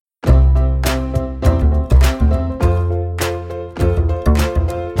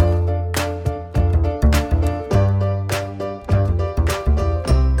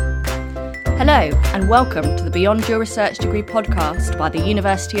and welcome to the Beyond Your Research Degree podcast by the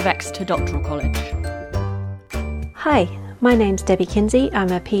University of Exeter Doctoral College. Hi, my name's Debbie Kinsey. I'm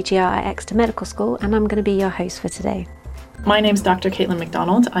a PGR at Exeter Medical School and I'm going to be your host for today. My name's Dr. Caitlin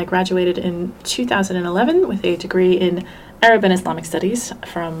McDonald. I graduated in 2011 with a degree in Arab and Islamic Studies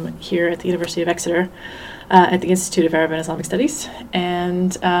from here at the University of Exeter at the Institute of Arab and Islamic Studies.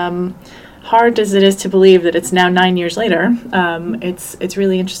 And hard as it is to believe that it's now 9 years later, it's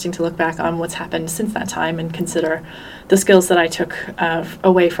really interesting to look back on what's happened since that time and consider the skills that I took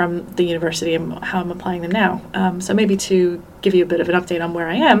away from the university and how I'm applying them now. So maybe to give you a bit of an update on where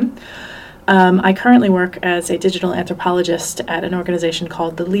I am, I currently work as a digital anthropologist at an organization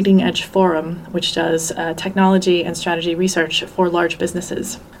called the Leading Edge Forum, which does technology and strategy research for large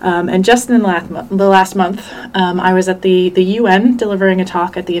businesses. And just in the last month, I was at the UN delivering a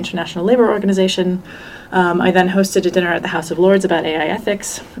talk at the International Labour Organization. I then hosted a dinner at the House of Lords about AI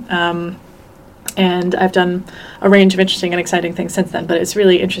ethics. And I've done a range of interesting and exciting things since then, but it's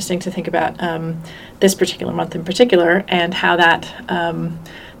really interesting to think about this particular month in particular and how that,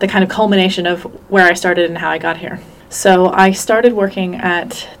 the kind of culmination of where I started and how I got here. So I started working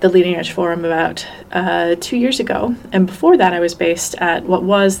at the Leading Edge Forum about 2 years ago, and before that I was based at what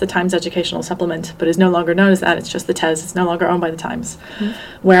was the Times Educational Supplement, but is no longer known as that. It's just the TES. It's no longer owned by the Times,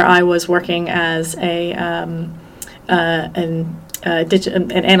 where I was working as an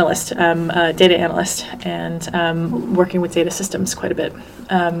analyst, data analyst, and working with data systems quite a bit.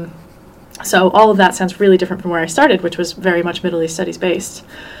 So all of that sounds really different from where I started, which was very much Middle East studies based.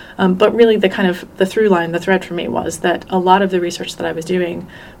 But really the through line, the thread for me was that a lot of the research that I was doing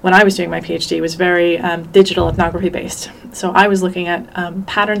when I was doing my PhD was very digital ethnography based. So I was looking at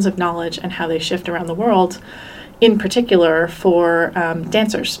patterns of knowledge and how they shift around the world, in particular for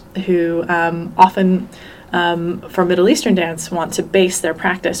dancers who often for Middle Eastern dance want to base their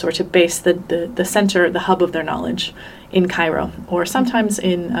practice or to base the center, the hub of their knowledge in Cairo, or sometimes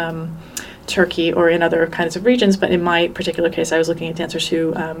in Turkey or in other kinds of regions. But in my particular case, I was looking at dancers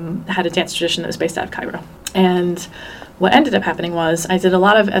who had a dance tradition that was based out of Cairo. And what ended up happening was I did a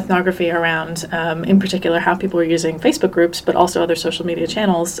lot of ethnography around, in particular, how people were using Facebook groups, but also other social media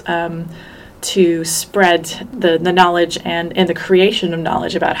channels to spread the knowledge and the creation of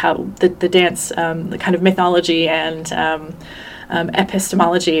knowledge about how the dance, the kind of mythology and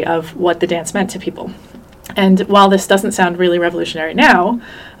epistemology of what the dance meant to people. And while this doesn't sound really revolutionary now,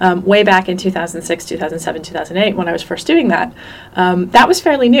 way back in 2006, 2007, 2008, when I was first doing that, that was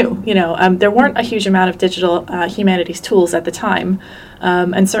fairly new. There weren't a huge amount of digital humanities tools at the time.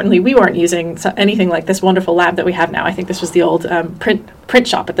 And certainly we weren't using anything like this wonderful lab that we have now. I think this was the old print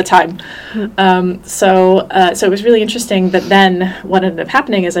shop at the time. So it was really interesting that then what ended up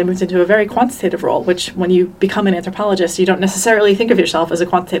happening is I moved into a very quantitative role, which when you become an anthropologist, you don't necessarily think of yourself as a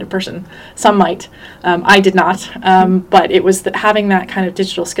quantitative person. Some might. I did not. But it was having that kind of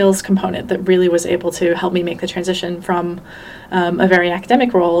digital skills component that really was able to help me make the transition from a very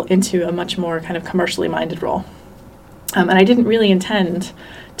academic role into a much more kind of commercially minded role. And I didn't really intend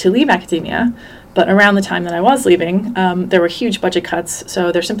to leave academia, but around the time that I was leaving, there were huge budget cuts,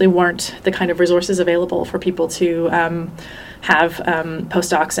 so there simply weren't the kind of resources available for people to have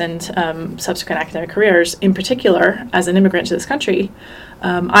postdocs and subsequent academic careers. In particular, as an immigrant to this country,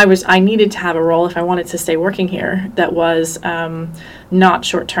 I needed to have a role if I wanted to stay working here that was not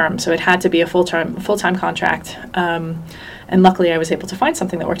short-term, so it had to be a full-time contract. And luckily I was able to find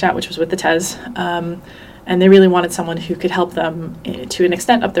something that worked out, which was with the TES. And they really wanted someone who could help them to an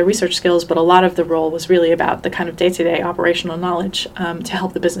extent up their research skills, but a lot of the role was really about the kind of day-to-day operational knowledge to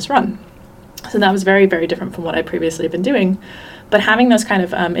help the business run. So that was very, very different from what I'd previously been doing. But having those kind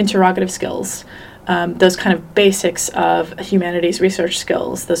of interrogative skills, those kind of basics of humanities research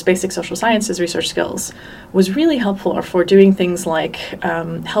skills, those basic social sciences research skills, was really helpful for doing things like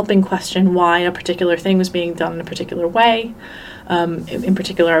helping question why a particular thing was being done in a particular way. In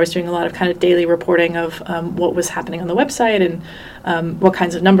particular, I was doing a lot of kind of daily reporting of what was happening on the website and what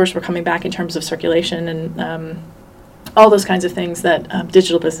kinds of numbers were coming back in terms of circulation and all those kinds of things that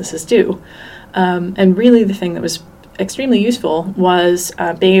digital businesses do. And really the thing that was extremely useful was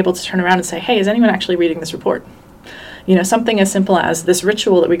being able to turn around and say, hey, is anyone actually reading this report? Something as simple as this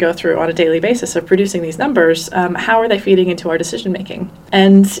ritual that we go through on a daily basis of producing these numbers, how are they feeding into our decision making?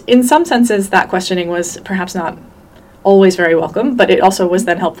 And in some senses, that questioning was perhaps not always very welcome, but it also was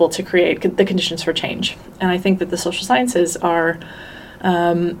then helpful to create the conditions for change. And I think that the social sciences are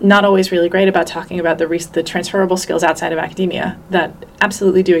not always really great about talking about the transferable skills outside of academia that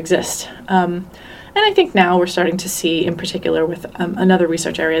absolutely do exist. And I think now we're starting to see, in particular with another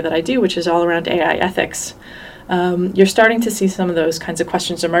research area that I do, which is all around AI ethics, you're starting to see some of those kinds of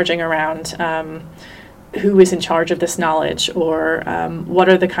questions emerging around who is in charge of this knowledge, or what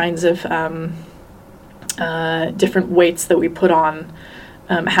are the kinds of different weights that we put on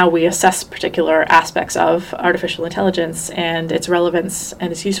how we assess particular aspects of artificial intelligence and its relevance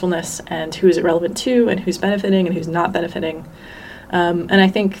and its usefulness, and who is it relevant to, and who's benefiting and who's not benefiting. And I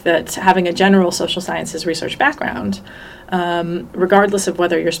think that having a general social sciences research background, regardless of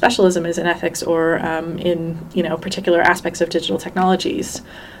whether your specialism is in ethics or in particular aspects of digital technologies,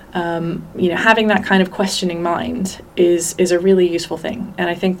 having that kind of questioning mind is a really useful thing. And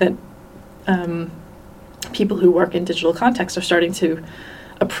I think that people who work in digital contexts are starting to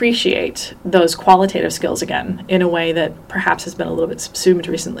appreciate those qualitative skills again in a way that perhaps has been a little bit subsumed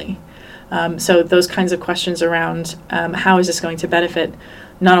recently. So those kinds of questions around how is this going to benefit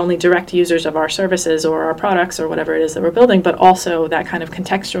not only direct users of our services or our products or whatever it is that we're building, but also that kind of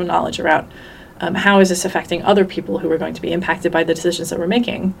contextual knowledge around how is this affecting other people who are going to be impacted by the decisions that we're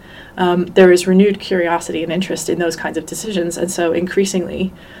making. There is renewed curiosity and interest in those kinds of decisions, and so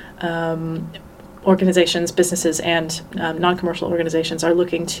increasingly organizations, businesses, and non-commercial organizations are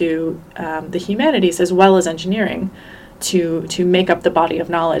looking to the humanities as well as engineering to make up the body of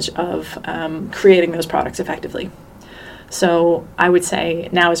knowledge of creating those products effectively. So I would say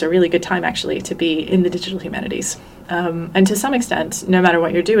now is a really good time actually to be in the digital humanities. And to some extent, no matter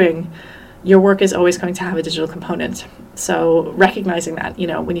what you're doing, your work is always going to have a digital component. So recognizing that,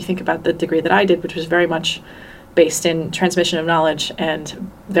 when you think about the degree that I did, which was very much based in transmission of knowledge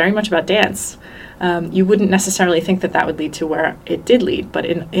and very much about dance, you wouldn't necessarily think that would lead to where it did lead, but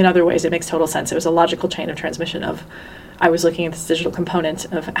in other ways it makes total sense. It was a logical chain of transmission of I was looking at this digital component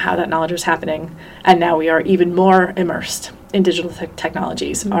of how that knowledge was happening, and now we are even more immersed in digital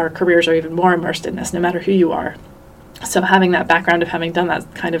technologies. Our careers are even more immersed in this, no matter who you are. So having that background of having done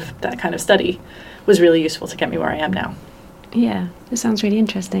that kind of study was really useful to get me where I am now. Yeah, it sounds really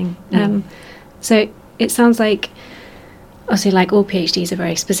interesting. So it sounds like, obviously, like all PhDs are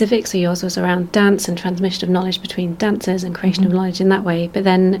very specific, so yours was around dance and transmission of knowledge between dancers and creation of knowledge in that way. But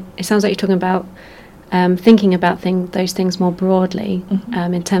then it sounds like you're talking about thinking about those things more broadly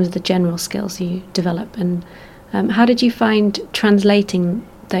in terms of the general skills you develop. And how did you find translating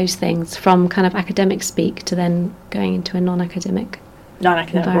those things from kind of academic speak to then going into a non-academic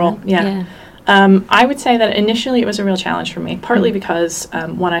role? Yeah. I would say that initially it was a real challenge for me, partly because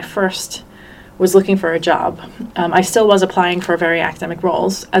when I first was looking for a job, I still was applying for very academic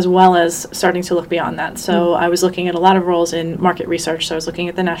roles, as well as starting to look beyond that. So I was looking at a lot of roles in market research. So I was looking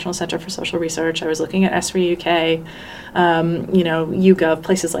at the National Centre for Social Research. I was looking at ESRI UK, YouGov,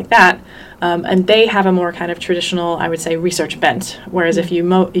 places like that. And they have a more kind of traditional, I would say, research bent. Whereas if you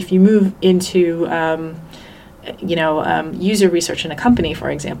move into user research in a company,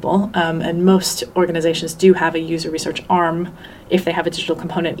 for example, and most organizations do have a user research arm if they have a digital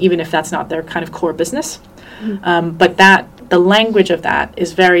component, even if that's not their kind of core business. But the language of that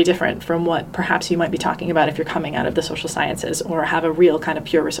is very different from what perhaps you might be talking about if you're coming out of the social sciences or have a real kind of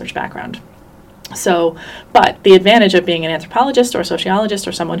pure research background. So, but the advantage of being an anthropologist or sociologist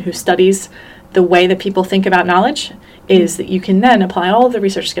or someone who studies the way that people think about knowledge is that you can then apply all of the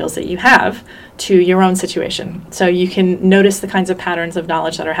research skills that you have to your own situation. So you can notice the kinds of patterns of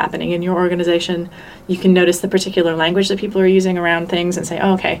knowledge that are happening in your organization. You can notice the particular language that people are using around things and say,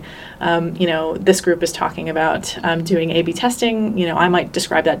 oh, okay, this group is talking about doing A/B testing. I might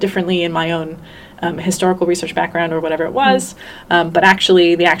describe that differently in my own historical research background or whatever it was, but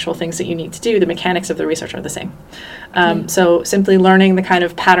actually the actual things that you need to do, the mechanics of the research are the same. So simply learning the kind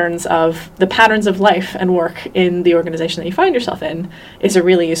of patterns of life and work in the organization that you find yourself in is a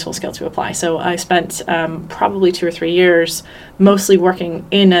really useful skill to apply. So I spent probably 2 or 3 years mostly working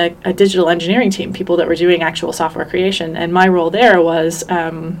in a digital engineering team, people that were doing actual software creation, and my role there was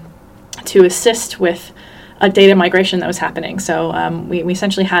to assist with a data migration that was happening. So we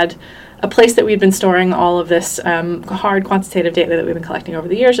essentially had a place that we'd been storing all of this hard quantitative data that we've been collecting over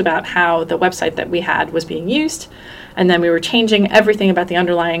the years about how the website that we had was being used. And then we were changing everything about the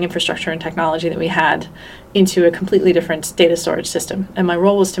underlying infrastructure and technology that we had into a completely different data storage system. And my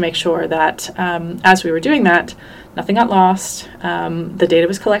role was to make sure that as we were doing that, nothing got lost, the data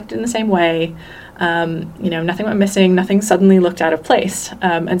was collected in the same way, nothing went missing, nothing suddenly looked out of place.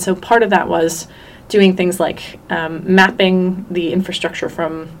 And so part of that was doing things like mapping the infrastructure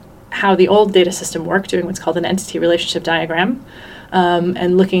from how the old data system worked, doing what's called an entity relationship diagram,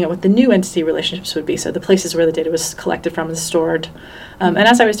 and looking at what the new entity relationships would be, so the places where the data was collected from and stored. And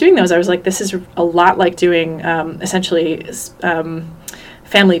as I was doing those, I was like, this is a lot like doing essentially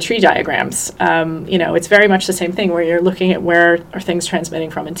family tree diagrams. It's very much the same thing where you're looking at where are things transmitting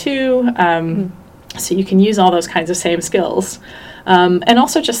from and to. So you can use all those kinds of same skills. And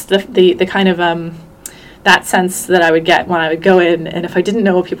also just the kind of that sense that I would get when I would go in, and if I didn't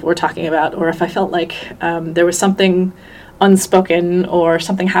know what people were talking about, or if I felt like there was something unspoken or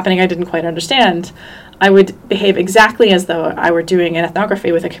something happening I didn't quite understand, I would behave exactly as though I were doing an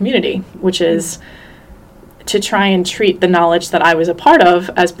ethnography with a community, which is to try and treat the knowledge that I was a part of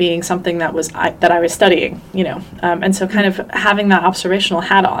as being something that I was studying, and so kind of having that observational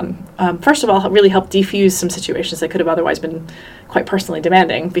hat on, first of all, really helped defuse some situations that could have otherwise been quite personally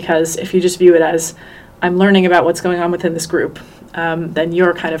demanding, because if you just view it as I'm learning about what's going on within this group, then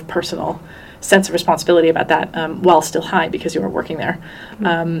your kind of personal sense of responsibility about that, while still high because you were working there,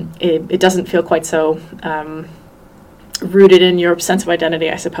 it doesn't feel quite so rooted in your sense of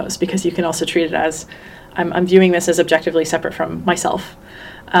identity, I suppose, because you can also treat it as I'm viewing this as objectively separate from myself.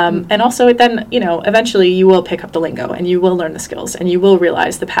 And also then, eventually you will pick up the lingo and you will learn the skills and you will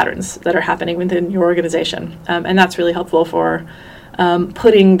realize the patterns that are happening within your organization. And that's really helpful for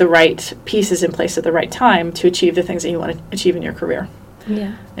putting the right pieces in place at the right time to achieve the things that you want to achieve in your career.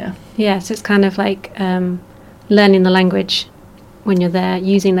 Yeah, so it's kind of like learning the language when you're there,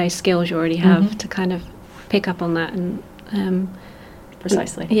 using those skills you already have to kind of pick up on that. And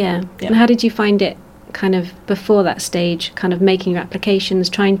precisely. Yeah. And how did you find it kind of before that stage, kind of making your applications,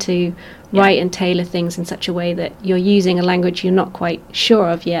 trying to write and tailor things in such a way that you're using a language you're not quite sure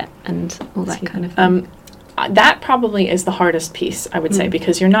of yet, and all that kind of thing? That probably is the hardest piece, I would say,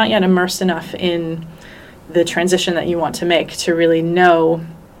 because you're not yet immersed enough in the transition that you want to make to really know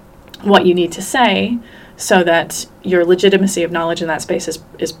what you need to say so that your legitimacy of knowledge in that space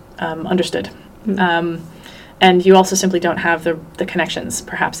is understood. And you also simply don't have the connections,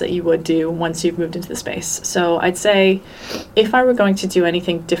 perhaps, that you would do once you've moved into the space. So I'd say if I were going to do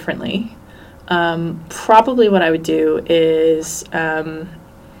anything differently, probably what I would do is, and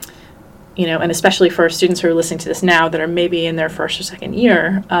especially for students who are listening to this now that are maybe in their first or second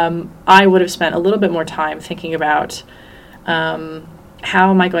year, I would have spent a little bit more time thinking about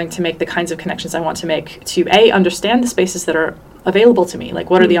how am I going to make the kinds of connections I want to make to, A, understand the spaces that are available to me, like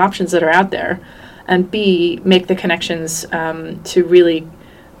what are the options that are out there, and B, make the connections to really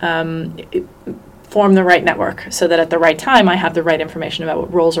form the right network so that at the right time I have the right information about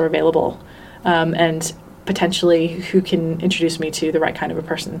what roles are available, and potentially who can introduce me to the right kind of a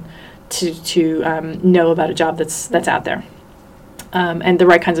person to know about a job that's out there, and the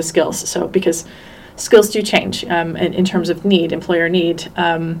right kinds of skills. So because skills do change in terms of employer need.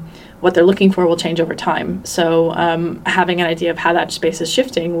 What they're looking for will change over time. So having an idea of how that space is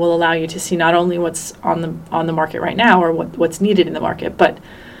shifting will allow you to see not only what's on the market right now or what's needed in the market, but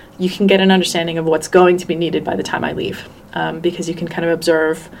you can get an understanding of what's going to be needed by the time I leave, because you can kind of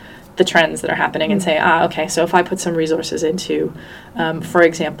observe the trends that are happening and say, okay, so if I put some resources into, for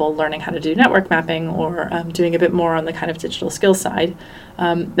example, learning how to do network mapping or doing a bit more on the kind of digital skills side,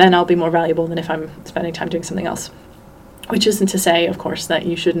 then I'll be more valuable than if I'm spending time doing something else. Which isn't to say, of course, that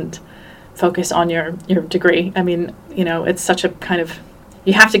you shouldn't focus on your degree. I mean, it's such a kind of,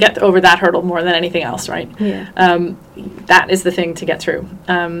 you have to get over that hurdle more than anything else, right? Yeah. That is the thing to get through.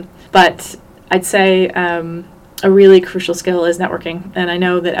 But I'd say a really crucial skill is networking. And I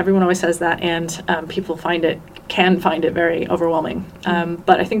know that everyone always says that, and people can find it very overwhelming.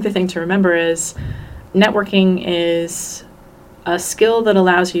 But I think the thing to remember is networking is a skill that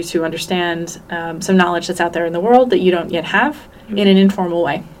allows you to understand some knowledge that's out there in the world that you don't yet have in an informal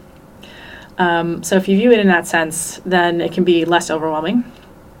way. So if you view it in that sense, then it can be less overwhelming.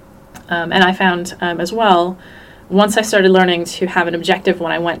 And I found as well, once I started learning to have an objective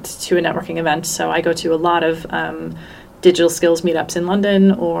when I went to a networking event, so I go to a lot of digital skills meetups in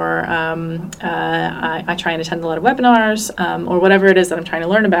London, or I try and attend a lot of webinars, or whatever it is that I'm trying to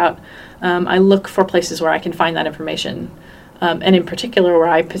learn about, I look for places where I can find that information. And in particular, where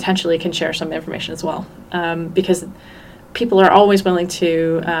I potentially can share some information as well. Because people are always willing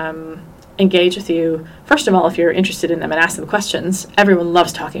to engage with you. First of all, if you're interested in them and ask them questions, everyone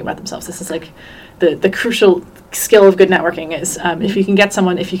loves talking about themselves. This is like the crucial skill of good networking is if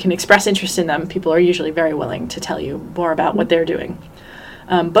you can express interest in them, people are usually very willing to tell you more about what they're doing.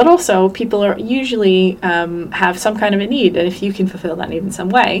 But also, people are usually have some kind of a need, and if you can fulfill that need in some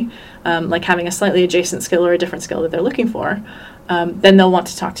way, like having a slightly adjacent skill or a different skill that they're looking for, then they'll want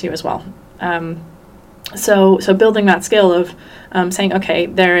to talk to you as well. So building that skill of saying, okay,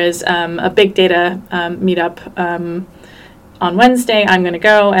 there is a big data meetup on Wednesday, I'm going to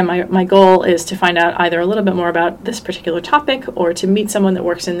go, and my goal is to find out either a little bit more about this particular topic, or to meet someone that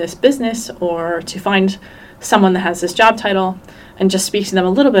works in this business, or to find someone that has this job title, and just speak to them a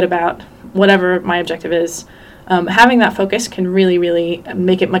little bit about whatever my objective is, having that focus can really, really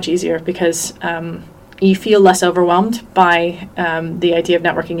make it much easier because you feel less overwhelmed by the idea of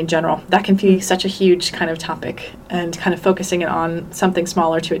networking in general. That can be such a huge kind of topic, and kind of focusing it on something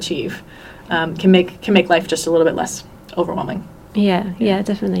smaller to achieve can make life just a little bit less overwhelming. Yeah,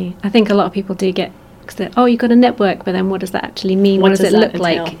 definitely. I think a lot of people do get, you've got a network, but then what does that actually mean? What does it look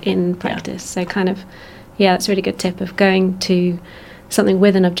like in practice? So kind of, that's a really good tip of going to something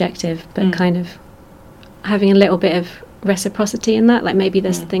with an objective, but kind of having a little bit of reciprocity in that. Like maybe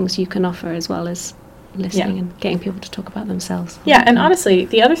there's things you can offer as well as listening and getting people to talk about themselves. Yeah, and honestly,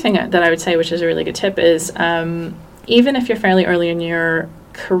 the other thing that I would say, which is a really good tip, is even if you're fairly early in your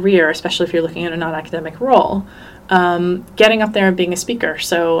career, especially if you're looking at a non-academic role, getting up there and being a speaker.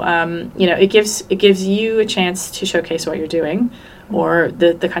 So, it gives you a chance to showcase what you're doing or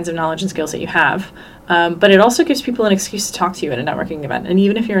the kinds of knowledge and skills that you have. But it also gives people an excuse to talk to you at a networking event. And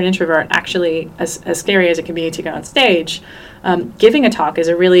even if you're an introvert, actually, as scary as it can be to go on stage, giving a talk is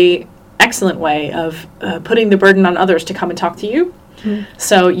a really excellent way of putting the burden on others to come and talk to you.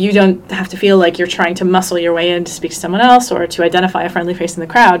 So you don't have to feel like you're trying to muscle your way in to speak to someone else or to identify a friendly face in the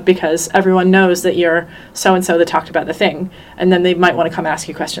crowd, because everyone knows that you're so-and-so that talked about the thing, and then they might want to come and ask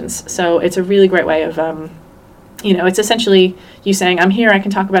you questions. So it's a really great way of, it's essentially you saying, I'm here, I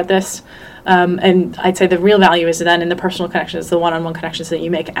can talk about this. And I'd say the real value is then in the personal connections, the one-on-one connections that you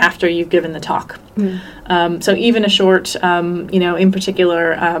make after you've given the talk. So even a short, in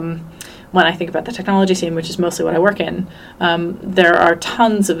particular, when I think about the technology scene, which is mostly what I work in, there are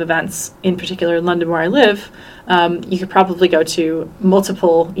tons of events, in particular in London where I live. You could probably go to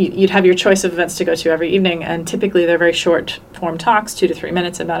multiple, you'd have your choice of events to go to every evening, and typically they're very short form talks, 2 to 3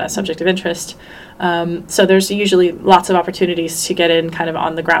 minutes about a subject of interest. So there's usually lots of opportunities to get in kind of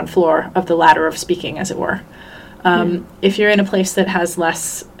on the ground floor of the ladder of speaking, as it were. If you're in a place that has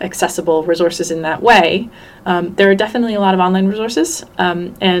less accessible resources in that way, there are definitely a lot of online resources.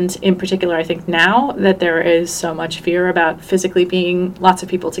 And in particular, I think now that there is so much fear about physically being lots of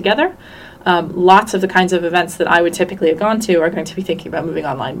people together, lots of the kinds of events that I would typically have gone to are going to be thinking about moving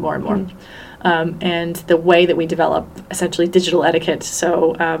online more and more. And the way that we develop essentially digital etiquette,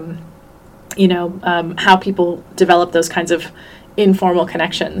 so, how people develop those kinds of informal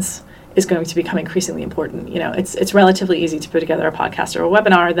connections is going to become increasingly important. It's relatively easy to put together a podcast or a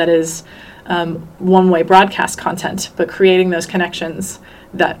webinar that is one-way broadcast content, but creating those connections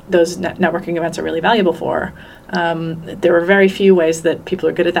that those networking events are really valuable for. There are very few ways that people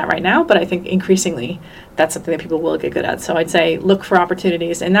are good at that right now, but I think increasingly that's something that people will get good at. So I'd say look for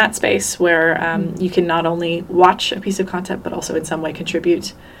opportunities in that space where you can not only watch a piece of content, but also in some way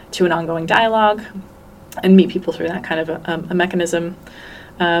contribute to an ongoing dialogue and meet people through that kind of a mechanism.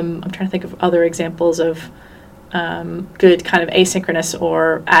 I'm trying to think of other examples of good kind of asynchronous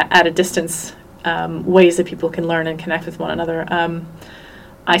or at a distance ways that people can learn and connect with one another.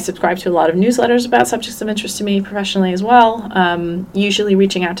 I subscribe to a lot of newsletters about subjects of interest to me professionally as well, usually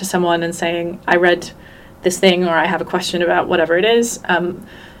reaching out to someone and saying, I read this thing, or I have a question about whatever it is.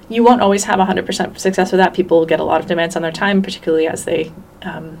 You won't always have 100% success with that. People get a lot of demands on their time, particularly as they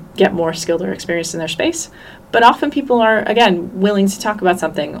get more skilled or experienced in their space. But often people are, again, willing to talk about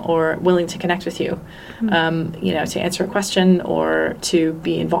something or willing to connect with you, to answer a question or to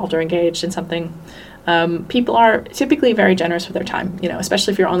be involved or engaged in something. People are typically very generous with their time,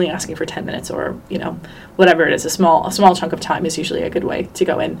 especially if you're only asking for 10 minutes or, whatever it is. A small chunk of time is usually a good way to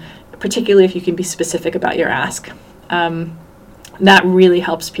go in, particularly if you can be specific about your ask. That really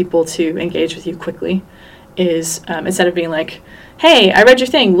helps people to engage with you quickly, is instead of being like, hey, I read your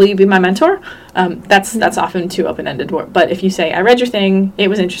thing, will you be my mentor? That's often too open-ended. But if you say, I read your thing, it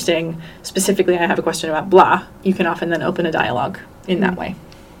was interesting, specifically I have a question about blah, you can often then open a dialogue in that way.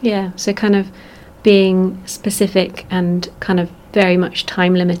 Yeah, so kind of being specific and kind of very much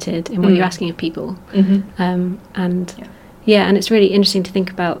time limited in what you're asking of people. And it's really interesting to think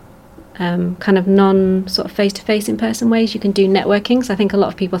about kind of non-sort of face-to-face in-person ways you can do networking. So I think a lot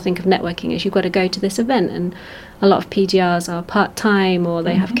of people think of networking as you've got to go to this event, and a lot of PGRs are part-time or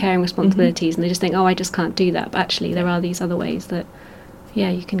they have caring responsibilities and they just think, I just can't do that. But actually there are these other ways that,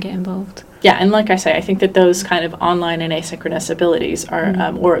 you can get involved. Yeah, and like I say, I think that those kind of online and asynchronous abilities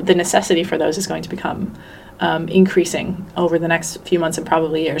are, or the necessity for those is going to become increasing over the next few months and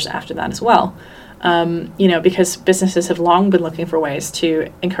probably years after that as well. Because businesses have long been looking for ways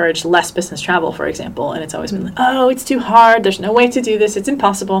to encourage less business travel, for example, and it's always been like, it's too hard, there's no way to do this, it's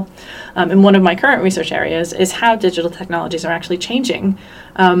impossible. And one of my current research areas is how digital technologies are actually changing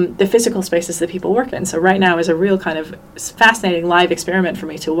the physical spaces that people work in. So right now is a real kind of fascinating live experiment for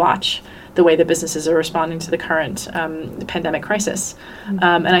me to watch the way that businesses are responding to the current pandemic crisis.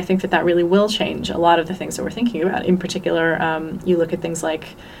 And I think that really will change a lot of the things that we're thinking about. In particular, you look at things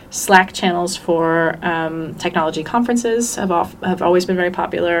like Slack channels for technology conferences have always been very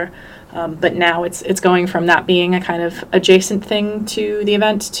popular. But now it's going from that being a kind of adjacent thing to the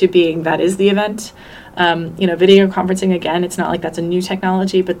event to being that is the event. Video conferencing, again, it's not like that's a new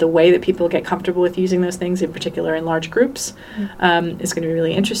technology, but the way that people get comfortable with using those things, in particular in large groups, is going to be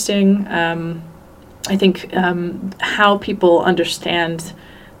really interesting. I think how people understand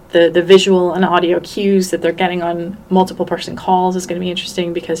the visual and audio cues that they're getting on multiple person calls is going to be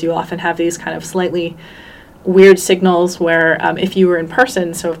interesting, because you often have these kind of slightly weird signals where if you were in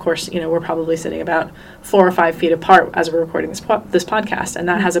person, so of course, we're probably sitting about 4 or 5 feet apart as we're recording this podcast, and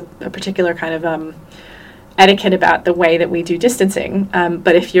that has a particular kind of etiquette about the way that we do distancing.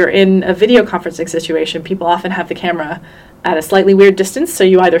 But if you're in a video conferencing situation, people often have the camera at a slightly weird distance, so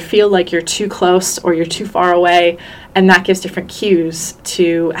you either feel like you're too close or you're too far away, and that gives different cues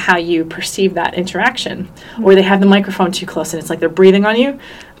to how you perceive that interaction. Or they have the microphone too close and it's like they're breathing on you.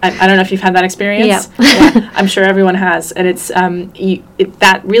 I don't know if you've had that experience. Yeah. I'm sure everyone has. And it's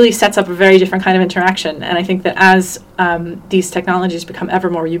that really sets up a very different kind of interaction. And I think that as these technologies become ever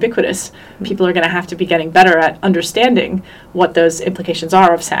more ubiquitous, people are going to have to be getting better at understanding what those implications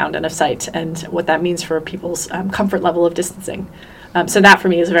are of sound and of sight, and what that means for people's comfort level of distancing. So that for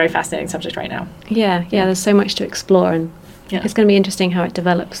me is a very fascinating subject right now. Yeah, there's so much to explore, and it's going to be interesting how it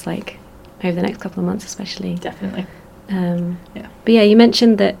develops, like over the next couple of months especially. Definitely. But you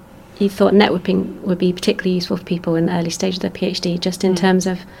mentioned that you thought networking would be particularly useful for people in the early stage of their PhD, just in terms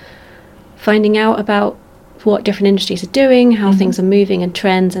of finding out about what different industries are doing, how things are moving and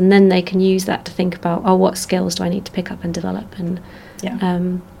trends, and then they can use that to think about, what skills do I need to pick up and develop. And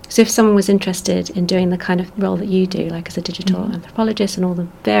so if someone was interested in doing the kind of role that you do, like as a digital anthropologist and all the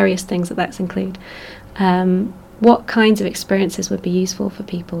various things that include, what kinds of experiences would be useful for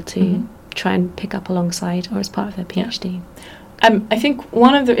people to try and pick up alongside or as part of their PhD? I think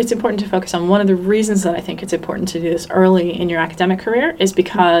it's important to focus on one of the reasons that I think it's important to do this early in your academic career is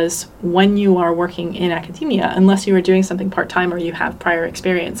because when you are working in academia, unless you are doing something part-time or you have prior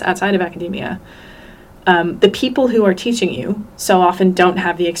experience outside of academia, the people who are teaching you so often don't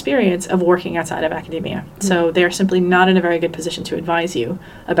have the experience of working outside of academia. So they're simply not in a very good position to advise you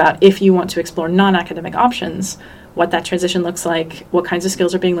about, if you want to explore non-academic options, what that transition looks like, what kinds of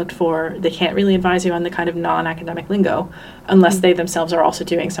skills are being looked for. They can't really advise you on the kind of non-academic lingo unless they themselves are also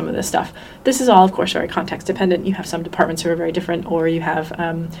doing some of this stuff. This is all, of course, very context dependent. You have some departments who are very different, or you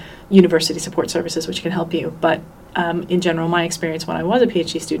have university support services which can help you. But in general, my experience when I was a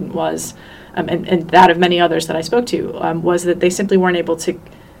PhD student was, and that of many others that I spoke to, was that they simply weren't able to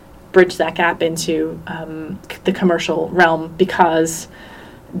bridge that gap into the commercial realm because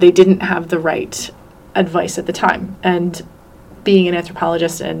they didn't have the right advice at the time. And being an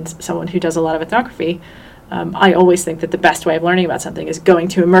anthropologist and someone who does a lot of ethnography, I always think that the best way of learning about something is going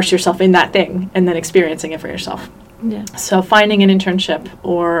to immerse yourself in that thing and then experiencing it for yourself. Yeah. So finding an internship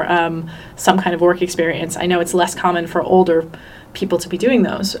or some kind of work experience, I know it's less common for older people to be doing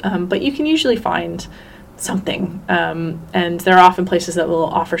those, but you can usually find something. And there are often places that will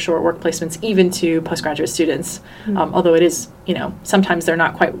offer short work placements even to postgraduate students, although it is, sometimes they're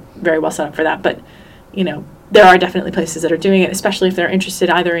not quite very well set up for that, but there are definitely places that are doing it, especially if they're interested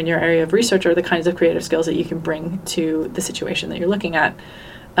either in your area of research or the kinds of creative skills that you can bring to the situation that you're looking at.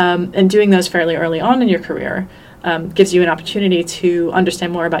 And doing those fairly early on in your career gives you an opportunity to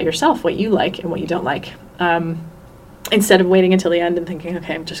understand more about yourself, what you like and what you don't like, instead of waiting until the end and thinking,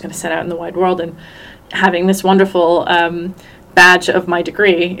 okay, I'm just going to set out in the wide world, and having this wonderful badge of my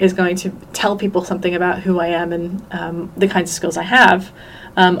degree is going to tell people something about who I am and the kinds of skills I have.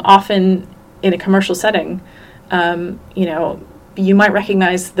 Often in a commercial setting, you might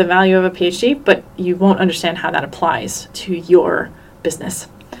recognize the value of a PhD, but you won't understand how that applies to your business.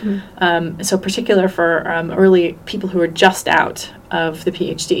 So particular for early people who are just out of the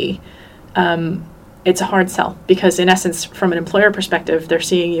PhD, it's a hard sell, because in essence, from an employer perspective, they're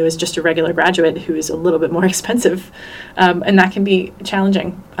seeing you as just a regular graduate who is a little bit more expensive, and that can be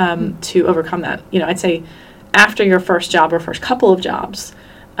challenging to overcome that. I'd say after your first job or first couple of jobs,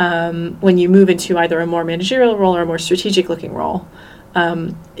 when you move into either a more managerial role or a more strategic looking role,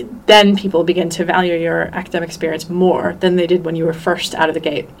 then people begin to value your academic experience more than they did when you were first out of the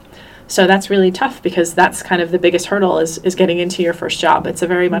gate. So that's really tough, because that's kind of the biggest hurdle is getting into your first job. It's a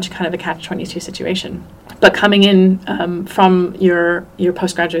very much kind of a catch-22 situation. But coming in from your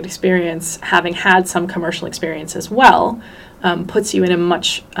postgraduate experience, having had some commercial experience as well, puts you in a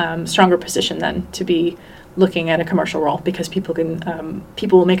much stronger position then to be looking at a commercial role, because people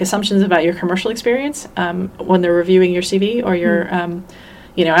will make assumptions about your commercial experience when they're reviewing your CV or your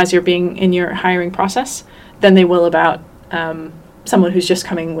as you're being in your hiring process, than they will about someone who's just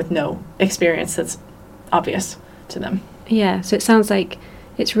coming with no experience that's obvious to them. Yeah, so it sounds like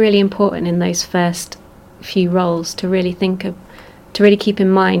it's really important in those first few roles to really keep in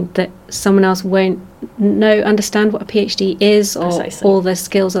mind that someone else won't understand what a PhD is, or Precisely. all the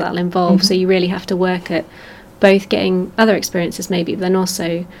skills that'll involve. So you really have to work at both getting other experiences maybe, but then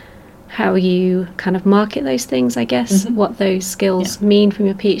also how you kind of market those things, I guess, what those skills mean from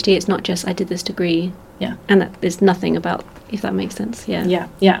your PhD. It's not just I did this degree, and that there's nothing about, if that makes sense. Yeah.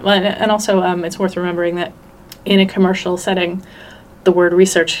 Well, and also it's worth remembering that in a commercial setting, the word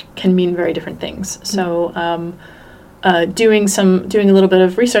research can mean very different things. So doing a little bit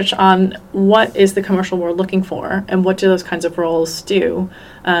of research on what is the commercial world looking for, and what do those kinds of roles do,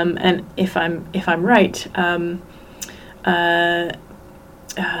 and if I'm right, the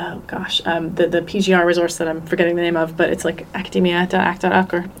PGR resource that I'm forgetting the name of, but it's like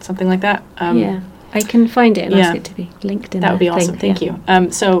academia.ac.uk or something like that. I can find it and ask it to be linked in. That would be awesome. Thank you.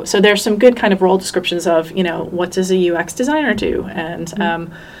 So there's some good kind of role descriptions of, what does a UX designer do, and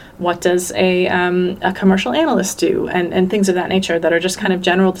what does a commercial analyst do, and things of that nature that are just kind of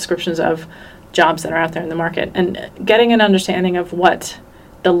general descriptions of jobs that are out there in the market, and getting an understanding of what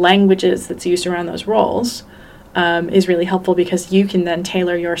the language is that's used around those roles is really helpful, because you can then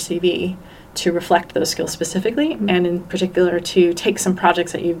tailor your CV to reflect those skills specifically, and in particular to take some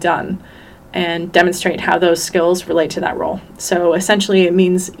projects that you've done and demonstrate how those skills relate to that role. So essentially it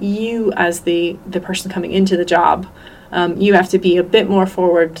means you, as the person coming into the job, you have to be a bit more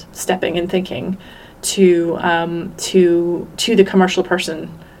forward stepping and thinking to the commercial person,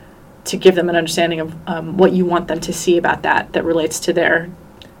 to give them an understanding of what you want them to see about that relates to their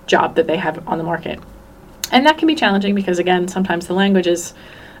job that they have on the market. And that can be challenging because, again, sometimes the language is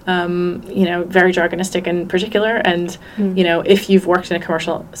very jargonistic in particular, and if you've worked in a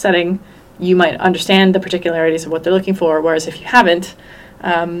commercial setting, you might understand the particularities of what they're looking for, whereas if you haven't,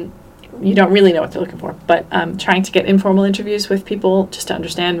 you don't really know what they're looking for. But trying to get informal interviews with people just to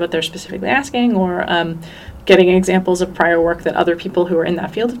understand what they're specifically asking, or getting examples of prior work that other people who are in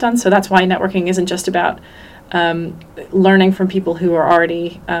that field have done. So that's why networking isn't just about learning from people who are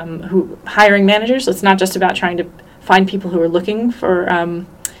already hiring managers. It's not just about trying to find people who are looking for,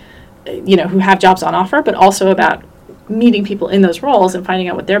 who have jobs on offer, but also about meeting people in those roles and finding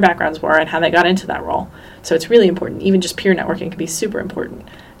out what their backgrounds were and how they got into that role. So it's really important. Even just peer networking can be super important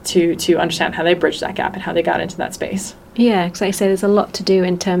to understand how they bridge that gap and how they got into that space. Yeah, because like I say, there's a lot to do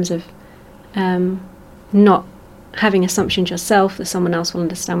in terms of not having assumptions yourself that someone else will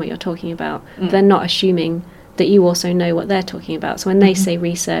understand what you're talking about. They're not assuming that you also know what they're talking about. So when they say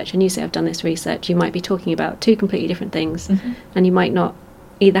research and you say I've done this research, you might be talking about two completely different things, and you might not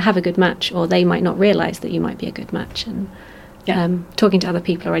either have a good match, or they might not realise that you might be a good match. And talking to other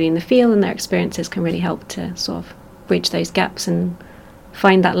people already in the field and their experiences can really help to sort of bridge those gaps and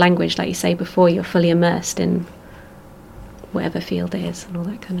find that language, like you say, before you're fully immersed in whatever field it is and all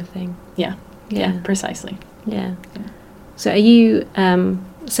that kind of thing. Yeah, precisely. Yeah. So are you,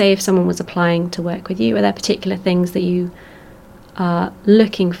 say if someone was applying to work with you, are there particular things that you are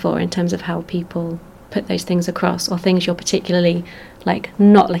looking for in terms of how people put those things across, or things you're particularly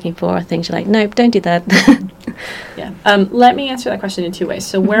not looking for, or things you're like, nope, don't do that? Let me answer that question in two ways.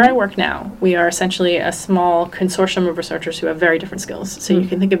 So where I work now, we are essentially a small consortium of researchers who have very different skills. So you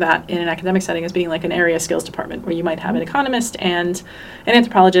can think of that in an academic setting as being like an area skills department, where you might have an economist and an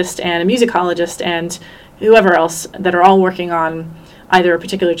anthropologist and a musicologist and whoever else that are all working on either a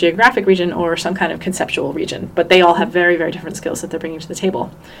particular geographic region or some kind of conceptual region, but they all have very, very different skills that they're bringing to the table.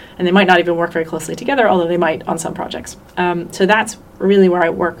 And they might not even work very closely together, although they might on some projects. So that's really where I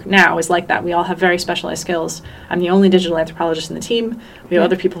work now, is like that. We all have very specialized skills. I'm the only digital anthropologist in the team. We have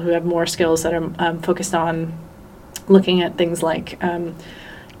other people who have more skills that are focused on looking at things like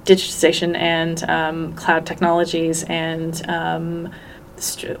digitization and cloud technologies and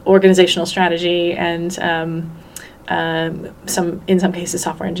organizational strategy and in some cases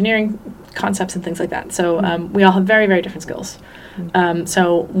software engineering concepts and things like that. So we all have very, very different skills.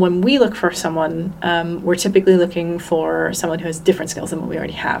 So when we look for someone, we're typically looking for someone who has different skills than what we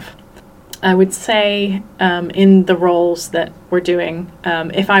already have. I would say in the roles that we're doing,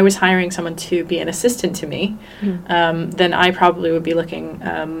 if I was hiring someone to be an assistant to me, then I probably would be looking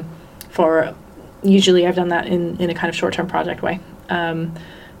for, usually I've done that in a kind of short-term project way.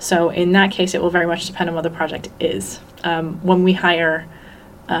 So in that case, it will very much depend on what the project is. When we hire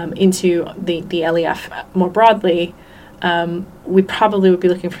into the LEF more broadly, we probably would be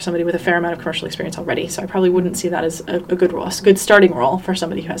looking for somebody with a fair amount of commercial experience already. So I probably wouldn't see that as a good role, a good starting role for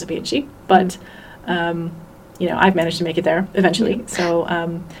somebody who has a PhD. But, I've managed to make it there eventually. So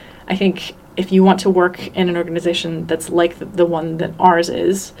I think if you want to work in an organization that's like the one that ours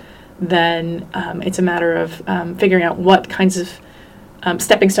is, then it's a matter of figuring out what kinds of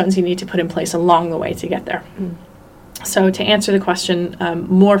stepping stones you need to put in place along the way to get there. So to answer the question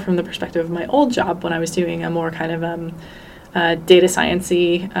more from the perspective of my old job, when I was doing a more kind of data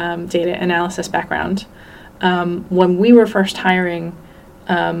science-y, data analysis background, when we were first hiring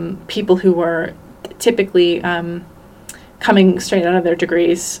people who were typically coming straight out of their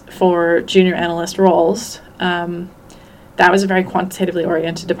degrees for junior analyst roles, that was a very quantitatively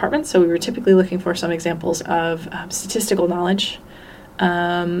oriented department. So we were typically looking for some examples of statistical knowledge,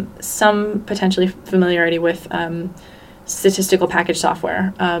 some potentially familiarity with statistical package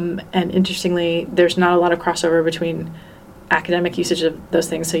software. And interestingly, there's not a lot of crossover between academic usage of those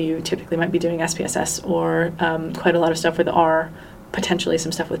things. So you typically might be doing SPSS or quite a lot of stuff with R, potentially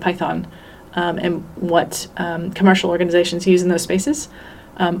some stuff with Python, and what commercial organizations use in those spaces.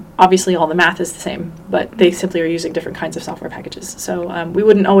 Obviously, all the math is the same, but they simply are using different kinds of software packages. So we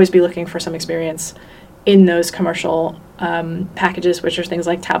wouldn't always be looking for some experience in those commercial packages, which are things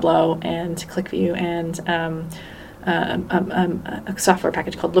like Tableau and QlikView and a software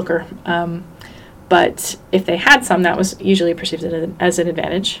package called Looker. But if they had some, that was usually perceived as an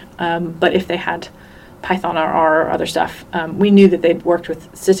advantage. But if they had Python or R or other stuff, we knew that they'd worked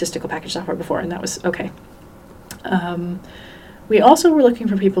with statistical package software before, and that was okay. We also were looking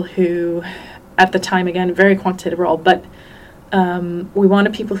for people who, at the time, again, very quantitative role, but we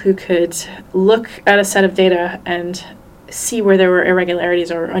wanted people who could look at a set of data and see where there were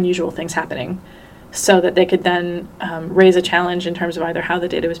irregularities or unusual things happening, so that they could then raise a challenge in terms of either how the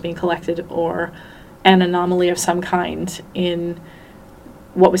data was being collected or an anomaly of some kind in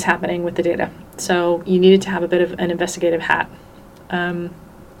what was happening with the data. So you needed to have a bit of an investigative hat. And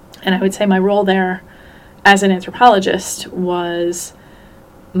I would say my role there as an anthropologist was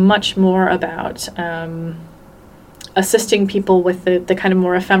much more about assisting people with the kind of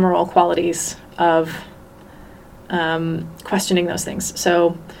more ephemeral qualities of questioning those things.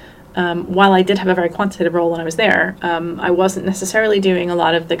 So while I did have a very quantitative role when I was there, I wasn't necessarily doing a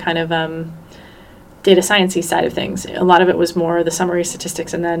lot of the kind of data science-y side of things. A lot of it was more the summary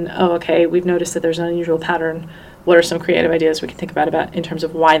statistics, and then, okay, we've noticed that there's an unusual pattern. What are some creative ideas we can think about in terms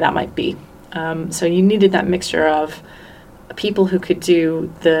of why that might be? So you needed that mixture of people who could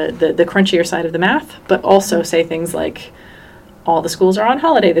do the crunchier side of the math, but also say things like, all the schools are on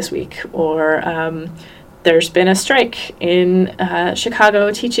holiday this week, or there's been a strike in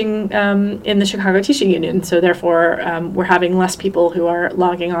Chicago teaching, in the Chicago Teaching Union, so therefore we're having less people who are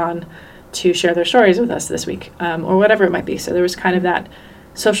logging on to share their stories with us this week, or whatever it might be. So there was kind of that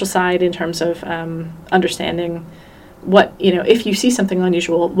social side in terms of understanding what, if you see something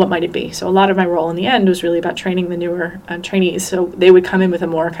unusual, what might it be? So a lot of my role in the end was really about training the newer trainees. So they would come in with a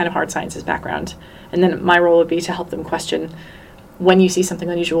more kind of hard sciences background. And then my role would be to help them question, when you see something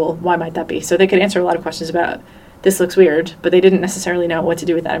unusual, why might that be? So they could answer a lot of questions about, this looks weird, but they didn't necessarily know what to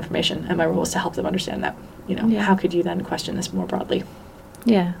do with that information. And my role was to help them understand that. How could you then question this more broadly?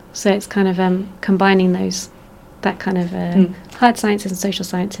 Yeah. So it's kind of combining that kind of hard sciences and social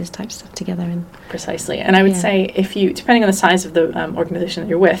sciences type stuff together. Precisely. And I would say if you, depending on the size of the organization that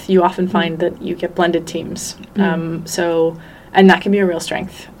you're with, you often find that you get blended teams. And that can be a real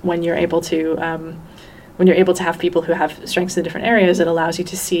strength when you're able to have people who have strengths in different areas. It allows you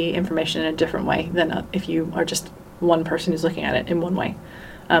to see information in a different way than if you are just one person who's looking at it in one way.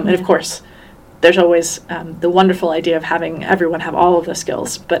 And of course, there's always the wonderful idea of having everyone have all of the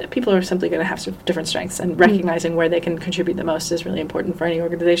skills, but people are simply going to have different strengths, and recognizing where they can contribute the most is really important for any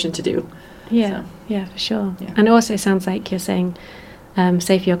organization to do. Yeah, for sure. Yeah. And it also sounds like you're saying,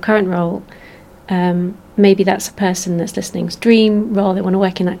 say for your current role, maybe that's a person that's listening's dream role, they want to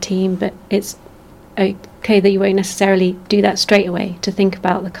work in that team, but it's okay that you won't necessarily do that straight away, to think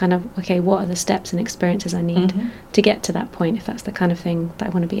about the kind of, okay, what are the steps and experiences I need to get to that point, if that's the kind of thing that I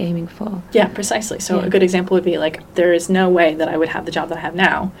want to be aiming for. Yeah, precisely. So a good example would be there is no way that I would have the job that I have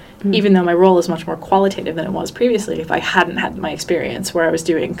now, even though my role is much more qualitative than it was previously, if I hadn't had my experience where I was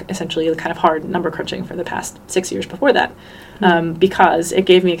doing essentially the kind of hard number crunching for the past 6 years before that, because it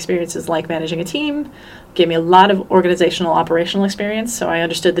gave me experiences like managing a team, gave me a lot of organizational operational experience, so I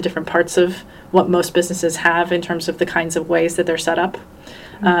understood the different parts of what most businesses have in terms of the kinds of ways that they're set up.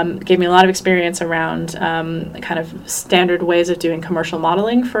 Gave me a lot of experience around kind of standard ways of doing commercial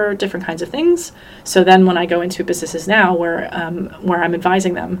modeling for different kinds of things. So then when I go into businesses now where I'm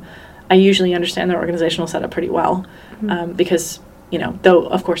advising them, I usually understand their organizational setup pretty well, because, though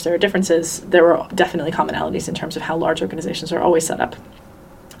of course there are differences, there were definitely commonalities in terms of how large organizations are always set up.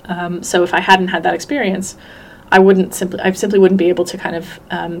 So if I hadn't had that experience, I simply wouldn't be able to kind of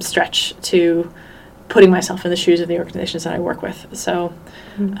stretch to putting myself in the shoes of the organizations that I work with. So,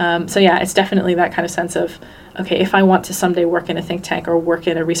 yeah, it's definitely that kind of sense of, okay, if I want to someday work in a think tank or work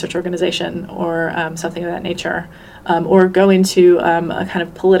in a research organization or something of that nature, or go into a kind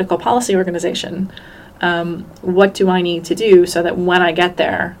of political policy organization, what do I need to do so that when I get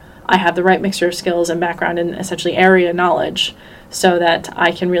there, I have the right mixture of skills and background and essentially area knowledge so that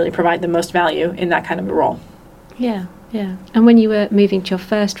I can really provide the most value in that kind of a role. Yeah. Yeah. And when you were moving to your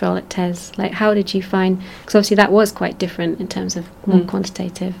first role at TES, like, how did you find, because obviously that was quite different in terms of more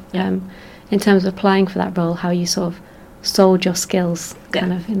quantitative, in terms of applying for that role, how you sort of sold your skills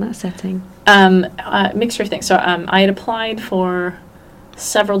kind of in that setting? Mixture of things. So I had applied for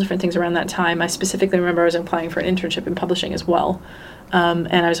several different things around that time. I specifically remember I was applying for an internship in publishing as well. And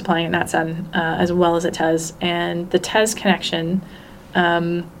I was applying at NatSen as well as at TES. And the TES connection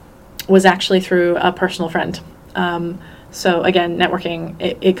was actually through a personal friend. So again, networking,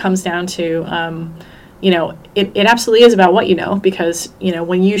 it comes down to, it absolutely is about what you know, because,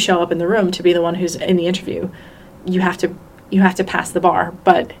 when you show up in the room to be the one who's in the interview, you have to pass the bar.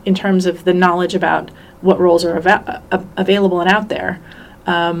 But in terms of the knowledge about what roles are available and out there,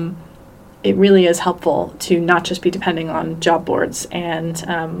 it really is helpful to not just be depending on job boards and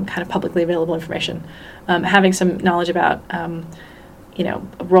kind of publicly available information. Having some knowledge about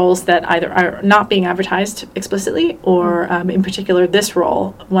roles that either are not being advertised explicitly or in particular this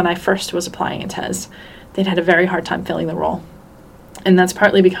role, when I first was applying at TES, they'd had a very hard time filling the role. And that's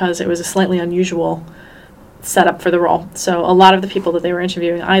partly because it was a slightly unusual setup for the role. So a lot of the people that they were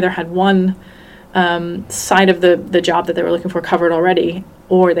interviewing either had one side of the job that they were looking for covered already,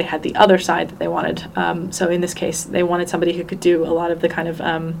 or they had the other side that they wanted. So in this case, they wanted somebody who could do a lot of the kind of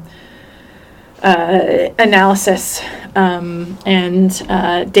analysis and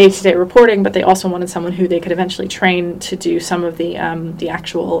day-to-day reporting, but they also wanted someone who they could eventually train to do some of the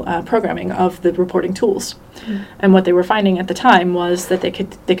actual programming of the reporting tools. And what they were finding at the time was that they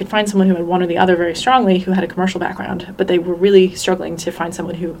could find someone who had one or the other very strongly, who had a commercial background, but they were really struggling to find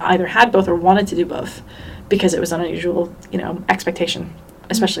someone who either had both or wanted to do both, because it was an unusual expectation,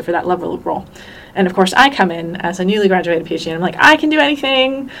 especially for that level of role. And of course, I come in as a newly graduated PhD, and I'm like, I can do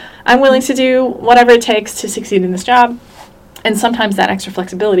anything. I'm willing to do whatever it takes to succeed in this job. And sometimes that extra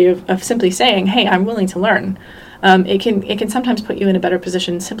flexibility of simply saying, hey, I'm willing to learn, it can sometimes put you in a better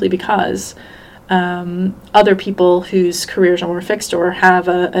position simply because other people whose careers are more fixed or have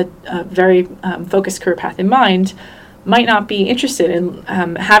a very focused career path in mind might not be interested in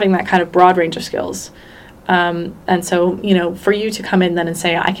having that kind of broad range of skills. And so, for you to come in then and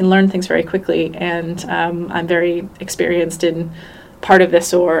say, I can learn things very quickly, and I'm very experienced in part of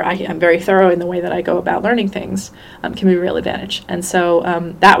this, or I'm very thorough in the way that I go about learning things, can be a real advantage. And so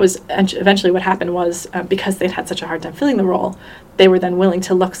that was eventually what happened was, because they'd had such a hard time filling the role, they were then willing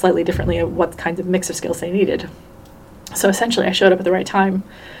to look slightly differently at what kinds of mix of skills they needed. So essentially, I showed up at the right time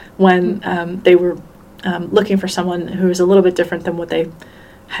when they were looking for someone who was a little bit different than what they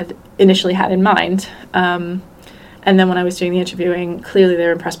had initially had in mind. And then when I was doing the interviewing, clearly they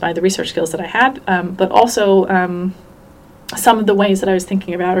were impressed by the research skills that I had, but also some of the ways that I was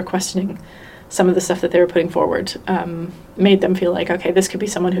thinking about or questioning some of the stuff that they were putting forward made them feel like, okay, this could be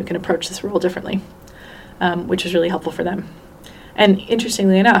someone who can approach this role differently, which was really helpful for them. And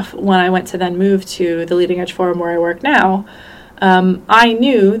interestingly enough, when I went to then move to the Leading Edge Forum where I work now, I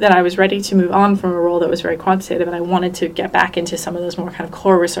knew that I was ready to move on from a role that was very quantitative, and I wanted to get back into some of those more kind of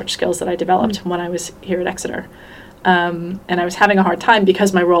core research skills that I developed when I was here at Exeter. And I was having a hard time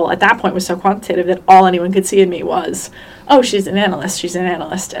because my role at that point was so quantitative that all anyone could see in me was, oh, she's an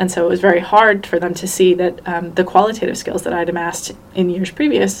analyst. And so it was very hard for them to see that the qualitative skills that I'd amassed in years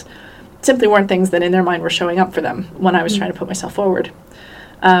previous simply weren't things that in their mind were showing up for them when I was trying to put myself forward.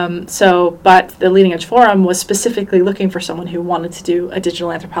 But the Leading Edge Forum was specifically looking for someone who wanted to do a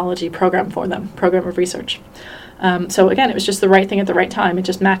digital anthropology program for them, program of research. So again, it was just the right thing at the right time. It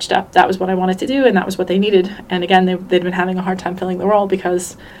just matched up. That was what I wanted to do, and that was what they needed. And again, they'd been having a hard time filling the role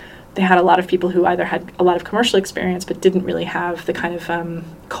because they had a lot of people who either had a lot of commercial experience but didn't really have the kind of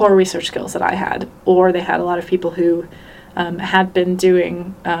core research skills that I had, or they had a lot of people who had been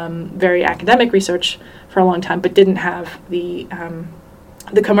doing very academic research for a long time but didn't have the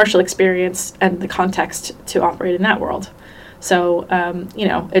commercial experience and the context to operate in that world. So,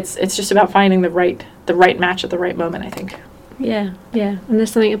 it's just about finding the right match at the right moment, I think. Yeah. And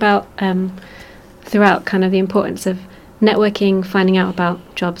there's something about throughout kind of the importance of networking, finding out about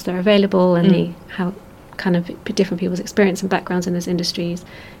jobs that are available and how kind of different people's experience and backgrounds in those industries,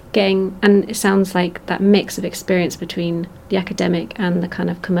 and it sounds like that mix of experience between the academic and the kind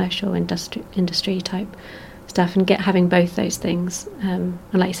of commercial industry type stuff, and having both those things, and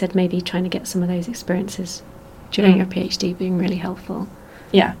like you said, maybe trying to get some of those experiences during your PhD being really helpful.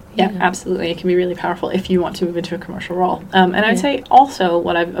 Yeah, absolutely. It can be really powerful if you want to move into a commercial role. And I'd say also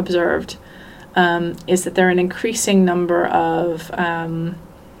what I've observed is that there are an increasing number of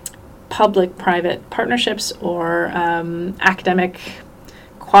public-private partnerships or academic,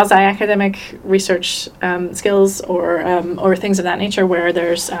 quasi-academic research skills or things of that nature, where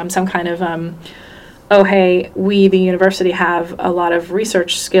there's some kind of oh, hey, we, the university, have a lot of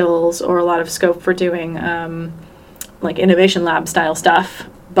research skills or a lot of scope for doing like innovation lab style stuff,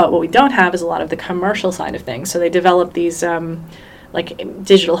 but what we don't have is a lot of the commercial side of things. So they develop these like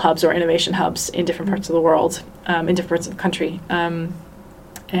digital hubs or innovation hubs in different parts of the world, in different parts of the country.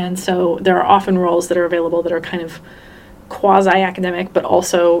 And so there are often roles that are available that are kind of quasi-academic, but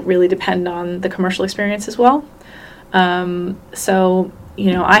also really depend on the commercial experience as well. So,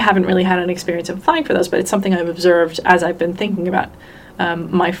 you know, I haven't really had an experience of applying for those, but it's something I've observed as I've been thinking about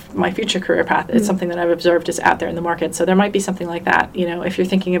my future career path. It's something that I've observed is out there in the market. So there might be something like that, you know, if you're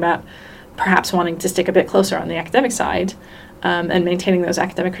thinking about perhaps wanting to stick a bit closer on the academic side and maintaining those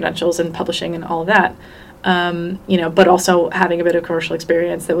academic credentials and publishing and all of that, you know, but also having a bit of commercial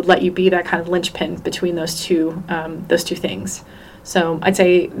experience that would let you be that kind of linchpin between those two things. So I'd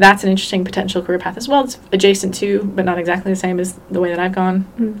say that's an interesting potential career path as well. It's adjacent to, but not exactly the same as the way that I've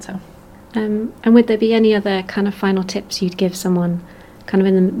gone. So, and would there be any other kind of final tips you'd give someone kind of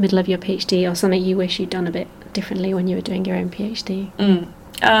in the middle of your PhD, or something you wish you'd done a bit differently when you were doing your own PhD?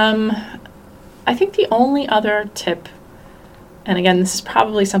 I think the only other tip, and again, this is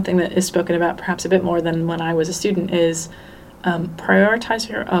probably something that is spoken about perhaps a bit more than when I was a student, is prioritize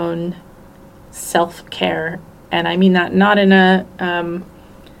your own self-care. And I mean that not in a,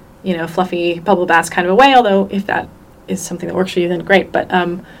 you know, fluffy bubble bath kind of a way, although if that is something that works for you, then great. But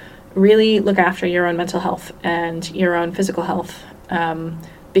really look after your own mental health and your own physical health,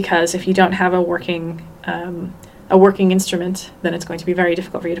 because if you don't have a working instrument, then it's going to be very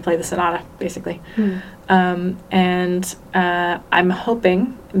difficult for you to play the sonata, basically. And I'm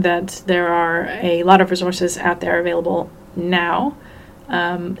hoping that there are a lot of resources out there available now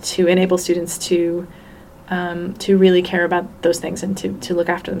to enable students to really care about those things and to look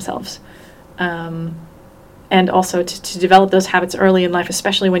after themselves. And also to develop those habits early in life,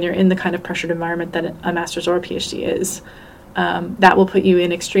 especially when you're in the kind of pressured environment that a master's or a PhD is. That will put you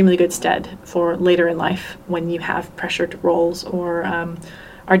in extremely good stead for later in life when you have pressured roles or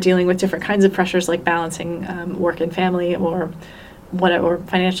are dealing with different kinds of pressures like balancing work and family or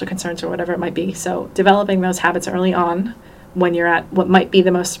financial concerns or whatever it might be. So developing those habits early on when you're at what might be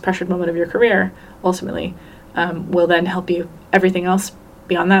the most pressured moment of your career ultimately will then help you. Everything else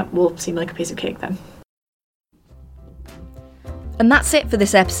beyond that will seem like a piece of cake then. And that's it for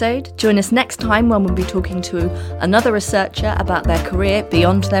this episode. Join us next time when we'll be talking to another researcher about their career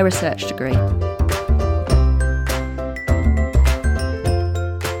beyond their research degree.